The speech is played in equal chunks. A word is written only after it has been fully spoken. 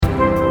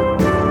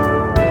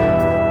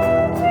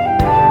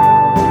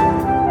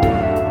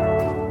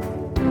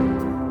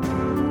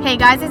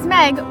guys, it's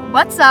Meg.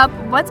 What's up?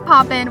 What's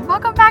poppin'?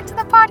 Welcome back to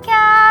the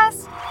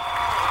podcast.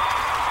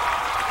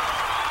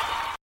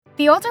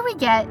 The older we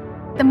get,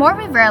 the more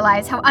we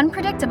realize how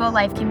unpredictable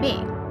life can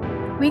be.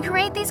 We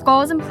create these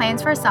goals and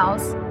plans for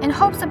ourselves in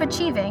hopes of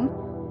achieving,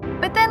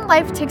 but then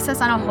life takes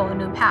us on a whole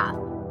new path.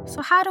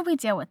 So how do we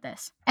deal with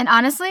this? And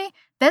honestly,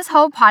 this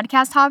whole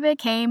podcast topic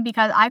came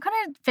because I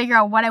couldn't figure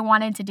out what I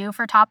wanted to do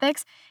for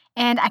topics,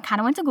 and I kind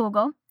of went to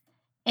Google,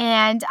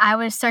 and I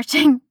was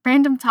searching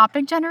random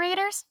topic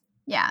generators.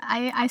 Yeah,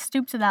 I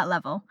stooped to that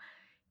level.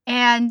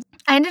 And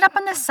I ended up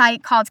on this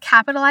site called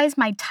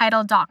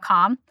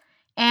capitalizemytitle.com,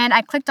 and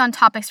I clicked on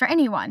topics for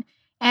anyone.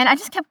 And I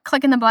just kept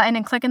clicking the button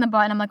and clicking the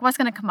button. I'm like, what's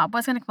going to come up?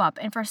 What's going to come up?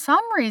 And for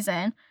some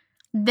reason,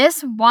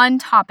 this one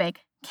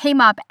topic came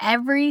up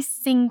every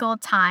single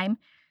time.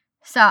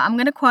 So I'm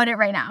going to quote it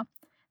right now.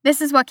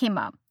 This is what came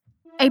up.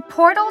 A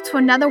portal to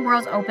another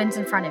world opens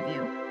in front of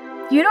you.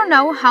 You don't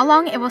know how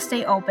long it will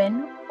stay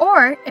open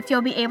or if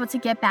you'll be able to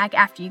get back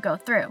after you go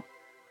through.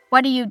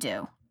 What do you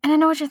do? And I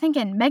know what you're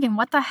thinking, Megan,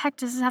 what the heck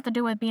does this have to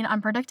do with being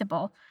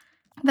unpredictable?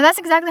 But that's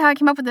exactly how I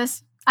came up with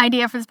this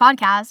idea for this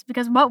podcast,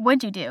 because what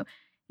would you do?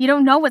 You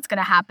don't know what's going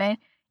to happen,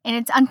 and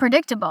it's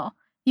unpredictable.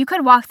 You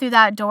could walk through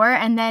that door,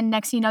 and then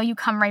next you know, you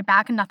come right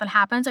back and nothing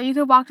happens, or you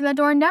could walk through that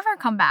door and never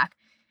come back.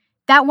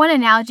 That one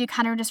analogy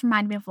kind of just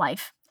reminded me of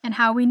life and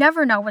how we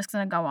never know what's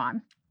going to go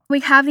on. We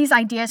have these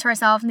ideas for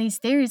ourselves and these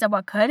theories of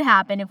what could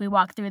happen if we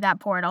walk through that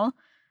portal,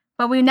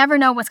 but we never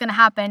know what's going to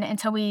happen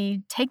until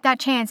we take that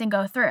chance and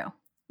go through,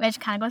 which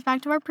kind of goes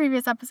back to our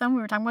previous episode.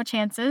 We were talking about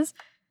chances.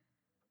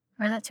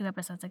 Or was that 2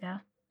 episodes ago?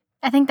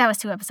 I think that was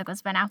 2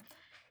 episodes by now.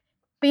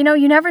 But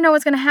you never know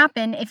what's going to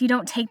happen if you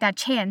don't take that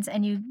chance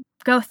and you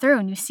go through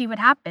and you see what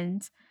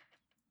happens.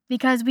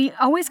 Because we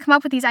always come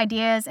up with these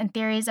ideas and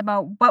theories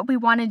about what we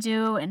want to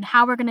do and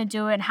how we're going to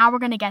do it and how we're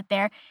going to get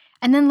there.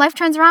 And then life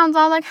turns around and it's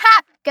all like,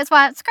 guess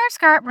what?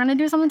 Skirt, we're going to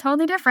do something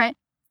totally different.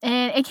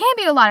 And it can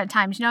be a lot of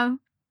times,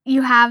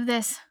 you have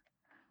this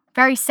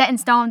very set in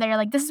stone that you're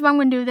like, this is what I'm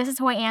going to do, this is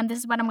who I am, this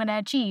is what I'm going to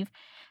achieve.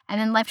 And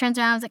then life turns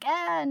around and it's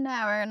like,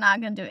 no, we're not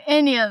going to do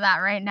any of that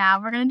right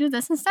now. We're going to do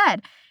this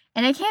instead.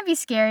 And it can be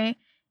scary.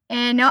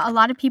 And a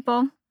lot of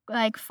people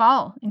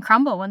fall and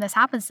crumble when this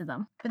happens to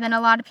them. But then a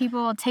lot of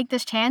people will take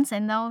this chance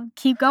and they'll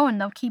keep going,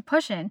 they'll keep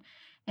pushing,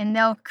 and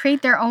they'll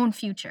create their own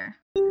future.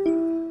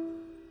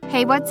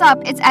 Hey, what's up?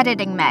 It's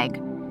Editing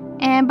Meg.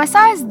 And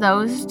besides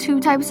those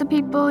 2 types of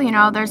people,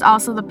 there's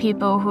also the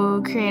people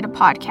who create a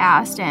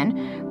podcast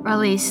and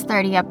release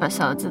 30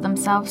 episodes of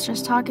themselves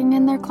just talking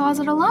in their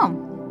closet alone.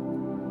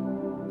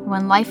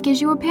 When life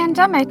gives you a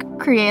pandemic,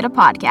 create a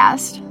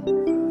podcast.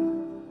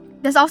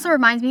 This also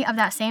reminds me of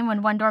that saying,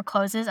 when one door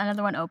closes,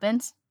 another one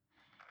opens.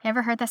 You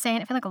ever heard that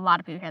saying? I feel like a lot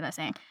of people hear that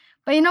saying.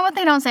 But you know what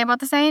they don't say about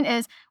the saying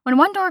is, when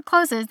one door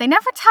closes, they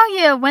never tell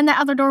you when the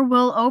other door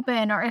will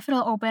open or if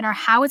it'll open or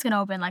how it's going to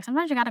open.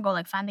 Sometimes you got to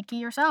go find the key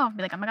yourself.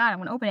 Be like, oh my God, I'm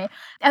going to open it.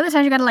 Other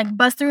times you got to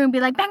bust through and be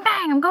like, bang,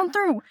 bang, I'm going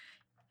through.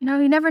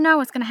 You never know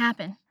what's going to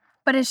happen.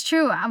 But it's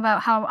true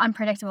about how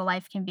unpredictable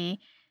life can be.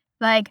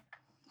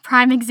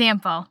 Prime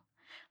example.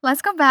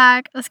 Let's go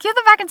back. Let's cue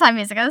the back in time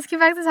music. Let's cue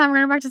back the time. We're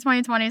going back to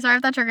 2020. Sorry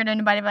if that triggered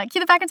anybody, but cue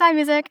the back in time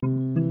music.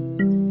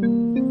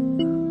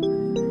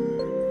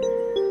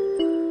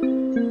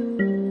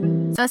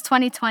 So it's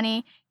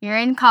 2020, you're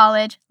in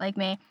college, like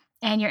me,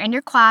 and you're in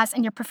your class,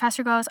 and your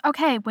professor goes,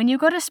 okay, when you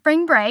go to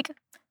spring break,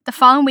 the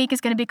following week is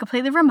going to be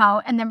completely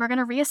remote, and then we're going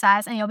to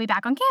reassess, and you'll be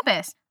back on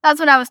campus. That's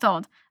what I was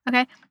told,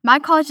 okay? My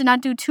college did not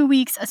do 2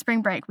 weeks of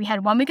spring break. We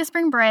had 1 week of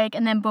spring break,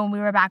 and then boom, we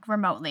were back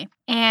remotely.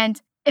 And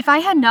if I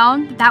had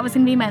known that was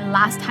going to be my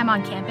last time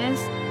on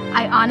campus,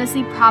 I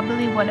honestly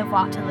probably would have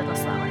walked a little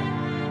slower.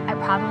 I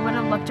probably would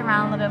have looked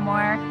around a little bit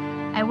more.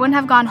 I wouldn't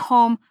have gone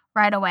home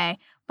right away.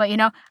 But,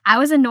 I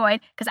was annoyed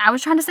because I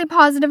was trying to stay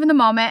positive in the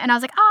moment. And I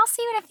was like, I'll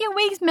see you in a few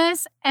weeks,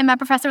 miss. And my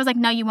professor was like,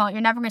 no, you won't.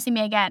 You're never going to see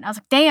me again. I was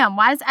like, damn,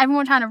 why is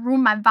everyone trying to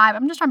ruin my vibe?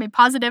 I'm just trying to be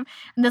positive.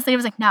 And this lady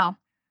was like, no,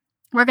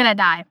 we're going to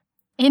die.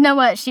 And you know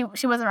what? She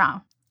wasn't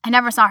wrong. I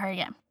never saw her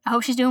again. I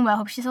hope she's doing well. I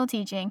hope she's still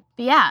teaching.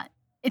 But yeah,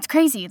 it's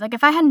crazy.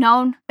 If I had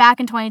known back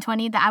in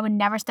 2020 that I would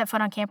never step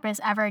foot on campus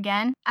ever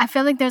again, I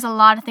feel like there's a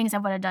lot of things I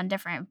would have done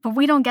different. But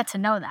we don't get to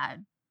know that.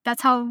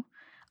 That's how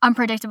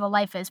unpredictable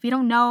life is. We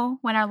don't know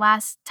when our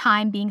last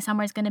time being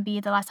somewhere is going to be,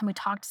 the last time we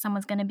talk to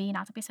someone's going to be,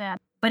 not to be sad.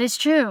 But it's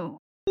true.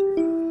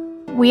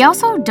 We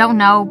also don't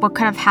know what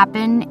could have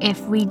happened if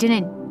we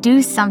didn't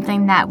do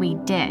something that we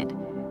did.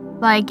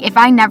 If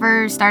I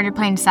never started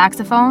playing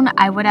saxophone,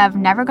 I would have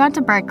never gone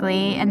to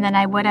Berkeley, and then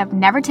I would have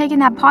never taken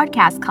that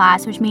podcast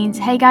class, which means,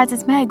 hey guys,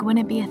 it's Meg,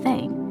 wouldn't it be a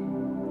thing?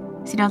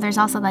 So, there's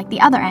also the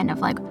other end of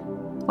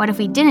what if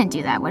we didn't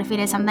do that? What if we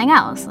did something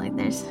else?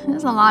 There's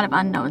a lot of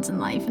unknowns in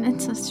life, and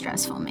it's so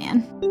stressful,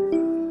 man.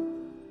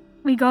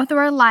 We go through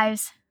our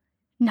lives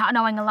not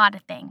knowing a lot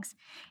of things.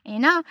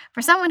 And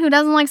for someone who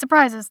doesn't like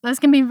surprises, this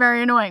can be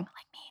very annoying.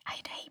 Like me, I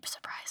hate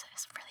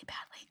surprises really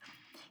badly.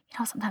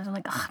 Sometimes I'm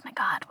like, oh my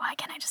God, why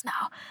can't I just know?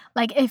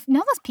 If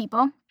those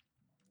people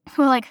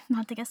who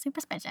not to get super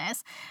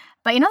suspicious,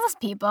 but those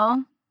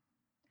people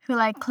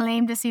who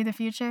claim to see the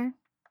future,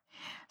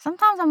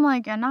 Sometimes I'm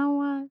like, you know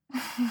what?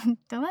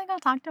 Do I go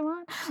talk to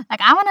one? Like,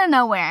 I want to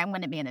know where I'm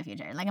going to be in the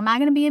future. Like, am I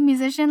going to be a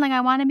musician like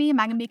I want to be? Am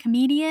I going to be a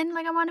comedian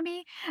like I want to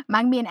be? Am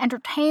I going to be an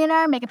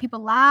entertainer, making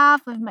people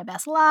laugh, living my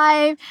best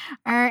life?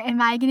 Or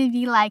am I going to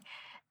be like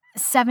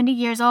 70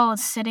 years old,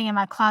 sitting in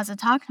my closet,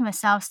 talking to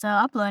myself, still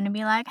uploading and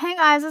be like, hey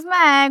guys, it's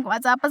Meg.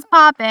 What's up? What's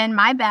poppin'?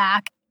 My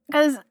back.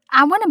 Because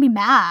I want to be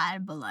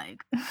mad, but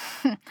like,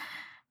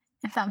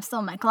 if I'm still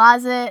in my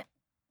closet,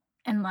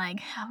 and like,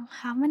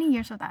 how many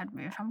years would that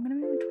be? If I'm gonna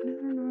be like 20,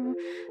 I don't know,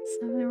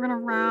 70,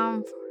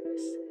 around 46.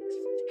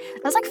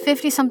 That's like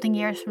 50 something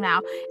years from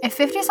now. If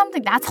 50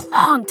 something, that's a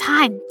long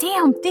time.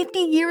 Damn, 50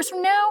 years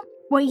from now?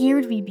 What year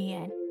would we be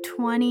in?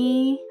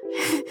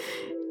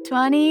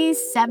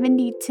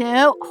 2072?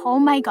 Oh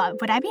my god,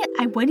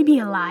 I would be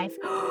alive.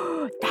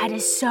 That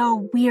is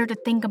so weird to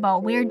think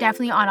about. We're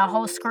definitely on a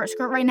whole skirt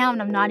right now,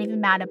 and I'm not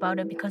even mad about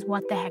it because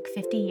what the heck,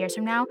 50 years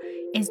from now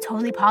is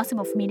totally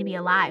possible for me to be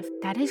alive.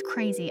 That is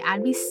crazy.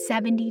 I'd be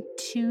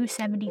 72,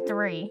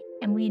 73,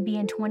 and we'd be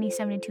in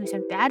 2072.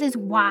 So that is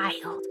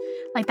wild.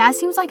 Like, that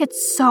seems like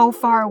it's so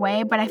far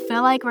away, but I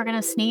feel like we're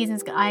gonna sneeze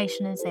and I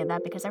shouldn't say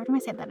that because every time I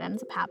say that, it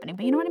ends up happening.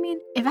 But you know what I mean?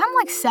 If I'm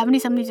like 70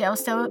 years old,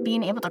 still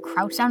being able to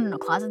crouch down in a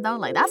closet though,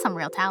 like, that's some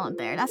real talent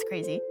there. That's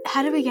crazy.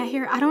 How did we get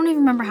here? I don't even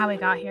remember how we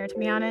got here, to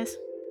be honest.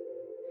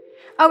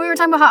 Oh, we were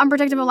talking about how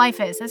unpredictable life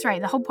is. That's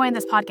right. The whole point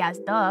of this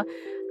podcast, duh.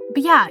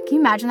 But yeah, can you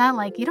imagine that?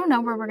 Like, you don't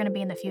know where we're going to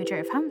be in the future.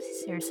 If I'm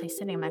seriously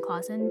sitting in my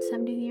closet in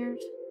 70 years,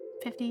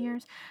 50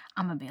 years,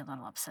 I'm going to be a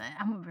little upset.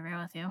 I'm going to be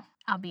real with you.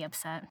 I'll be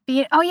upset.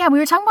 Oh yeah, we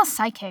were talking about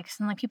psychics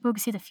and like people who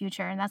can see the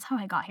future, and that's how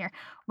I got here.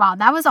 Wow,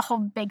 that was a whole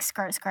big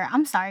skirt.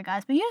 I'm sorry,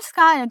 guys, but you just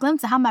got a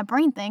glimpse of how my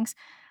brain thinks.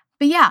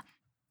 But yeah,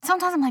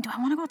 sometimes I'm like, do I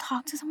want to go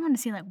talk to someone to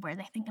see like where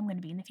they think I'm going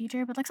to be in the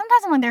future? But like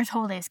sometimes I'm like, they're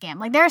totally a scam.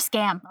 Like, they're a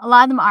scam. A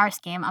lot of them are a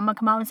scam. I'm going to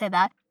come out and say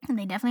that. And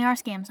they definitely are a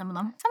scam, some of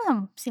them. Some of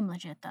them seem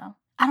legit though.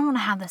 I don't want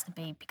to have this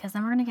debate because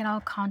then we're going to get all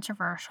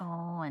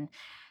controversial and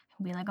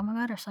be like, oh my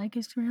god, are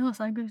psychics real? Are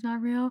psychics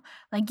not real?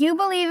 Like, you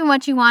believe in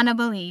what you want to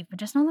believe, but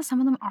just know that some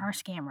of them are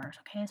scammers,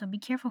 okay? So be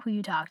careful who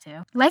you talk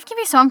to. Life can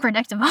be so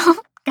unpredictable.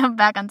 Come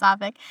back on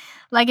topic.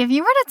 Like, if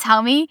you were to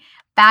tell me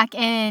back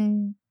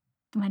in...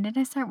 when did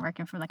I start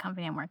working for the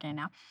company I'm working in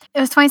now? It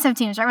was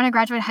 2017. It was right when I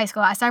graduated high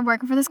school. I started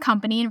working for this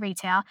company in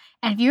retail.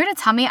 And if you were to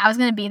tell me I was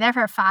going to be there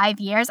for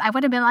 5 years, I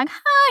would have been like,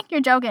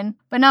 you're joking.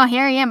 But no,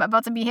 here I am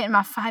about to be hitting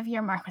my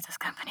 5-year mark with this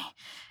company.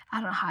 I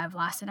don't know how I've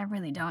lasted. I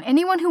really don't.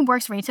 Anyone who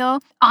works retail,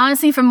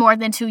 honestly, for more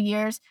than 2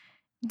 years,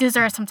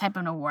 deserves some type of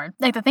an award.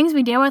 Like, the things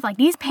we deal with, like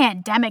these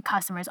pandemic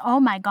customers, oh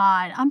my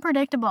god,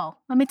 unpredictable.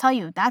 Let me tell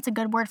you, that's a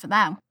good word for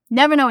them.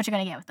 Never know what you're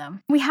going to get with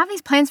them. We have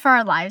these plans for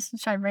our lives.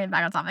 Let's try to bring it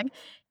back on topic.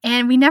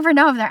 And we never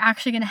know if they're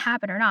actually going to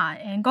happen or not.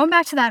 And going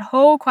back to that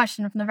whole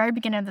question from the very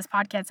beginning of this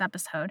podcast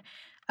episode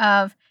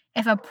of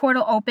if a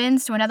portal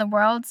opens to another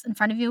world in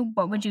front of you,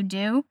 what would you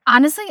do?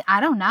 Honestly, I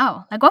don't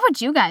know. Like, what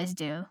would you guys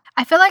do?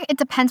 I feel like it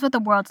depends what the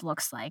world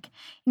looks like.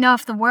 You know,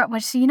 if the world,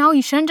 which, you know,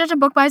 you shouldn't judge a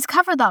book by its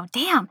cover though.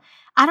 Damn.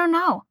 I don't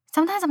know.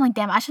 Sometimes I'm like,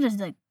 damn, I should just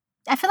like,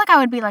 I feel like I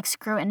would be like,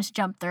 screw it and just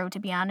jump through, to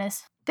be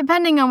honest.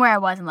 Depending on where I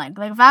was in life.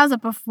 Like, if I was a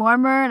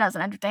performer and I was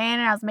an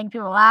entertainer, I was making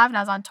people laugh and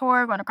I was on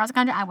tour going across the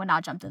country, I would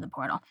not jump through the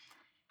portal.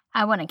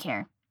 I wouldn't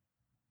care.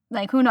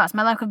 Like, who knows?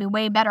 My life could be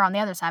way better on the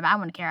other side, but I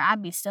wouldn't care.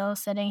 I'd be still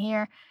sitting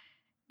here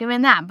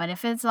doing that. But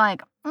if it's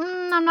like,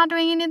 I'm not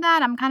doing any of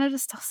that, I'm kind of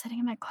just still sitting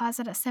in my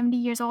closet at 70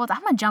 years old,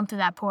 I'm going to jump through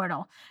that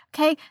portal.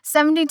 Okay?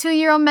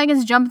 72-year-old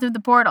Megan's jumping through the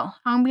portal.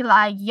 I'm going to be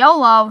like,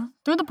 YOLO,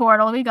 through the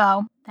portal we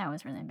go. That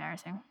was really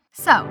embarrassing.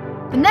 So,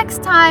 the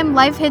next time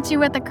life hits you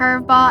with a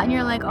curveball and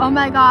you're like, oh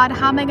my god,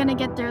 how am I going to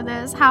get through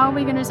this? How are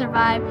we going to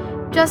survive?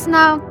 Just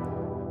know,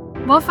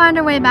 we'll find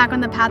our way back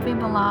on the path we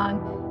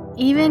belong,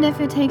 even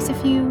if it takes a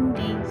few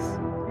days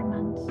or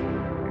months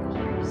or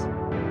years.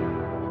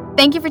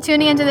 Thank you for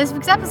tuning into this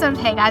week's episode of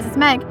Hey Guys, It's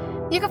Meg.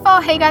 You can follow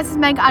Hey Guys, It's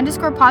Meg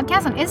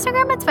 _podcast on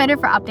Instagram and Twitter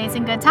for updates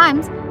and good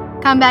times.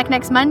 Come back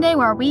next Monday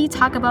where we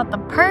talk about the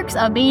perks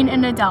of being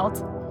an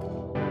adult.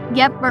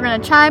 Yep, we're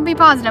going to try and be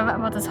positive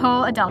about this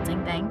whole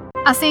adulting thing.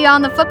 I'll see you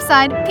on the flip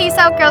side. Peace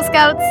out, Girl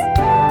Scouts.